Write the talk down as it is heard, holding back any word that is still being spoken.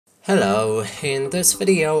Hello, in this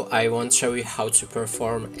video I want to show you how to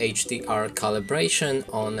perform HDR calibration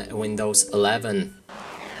on Windows 11.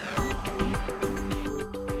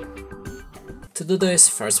 To do this,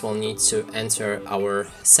 first we'll need to enter our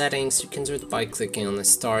settings. You can do it by clicking on the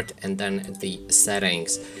Start and then the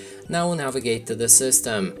Settings. Now navigate to the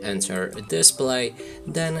system, enter Display,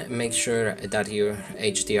 then make sure that your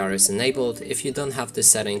HDR is enabled. If you don't have the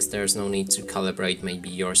settings, there's no need to calibrate, maybe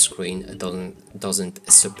your screen doesn't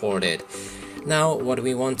support it. Now what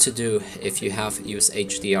we want to do, if you have use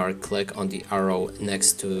HDR, click on the arrow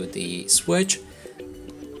next to the switch.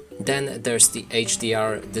 Then there's the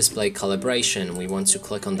HDR display calibration. We want to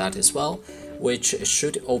click on that as well, which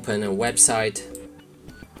should open a website.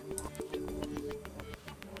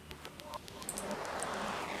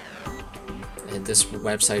 This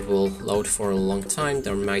website will load for a long time.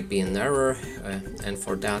 There might be an error, and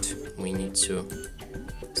for that we need to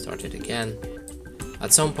start it again.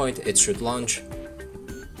 At some point it should launch.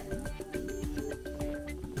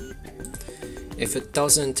 If it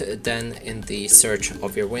doesn't, then in the search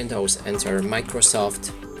of your Windows, enter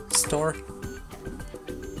Microsoft Store.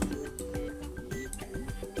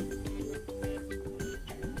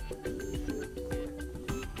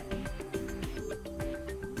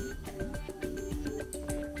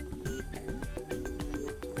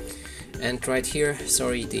 And right here,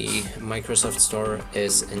 sorry, the Microsoft Store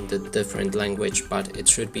is in the different language, but it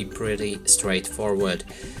should be pretty straightforward.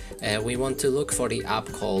 We want to look for the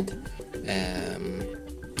app called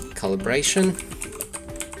Calibration,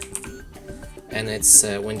 and it's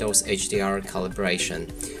Windows HDR Calibration.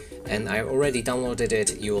 And I already downloaded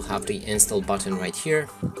it. You will have the install button right here.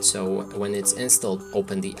 So when it's installed,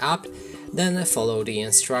 open the app, then follow the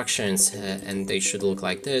instructions, and they should look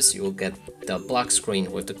like this. You will get the black screen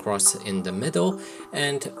with the cross in the middle,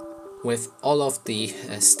 and with all of the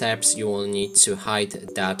steps you will need to hide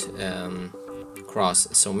that cross,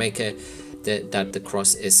 so make it that the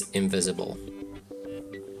cross is invisible.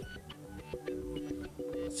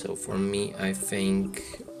 So for me, I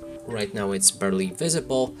think right now it's barely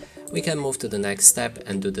visible. We can move to the next step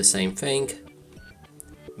and do the same thing,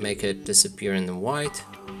 make it disappear in the white.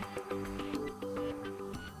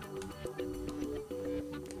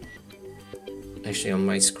 Actually, on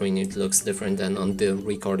my screen it looks different than on the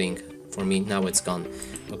recording. For me, now it's gone.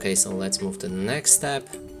 Okay, so let's move to the next step.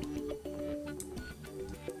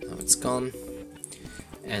 Now it's gone.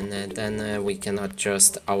 And then we can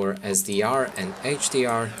adjust our SDR and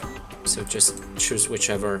HDR. So just choose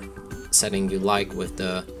whichever setting you like with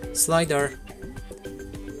the slider.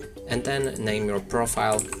 And then name your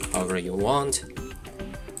profile however you want.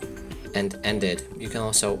 And end it. You can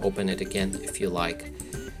also open it again if you like.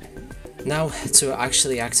 Now, to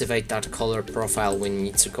actually activate that color profile, we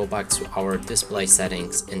need to go back to our display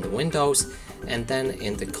settings in the Windows, and then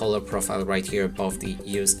in the color profile right here above the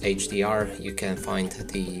use HDR, you can find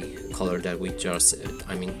the color that we just,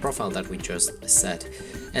 profile that we just set.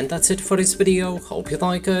 And that's it for this video. Hope you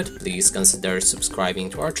like it. Please consider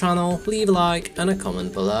subscribing to our channel, leave a like and a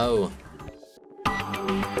comment below.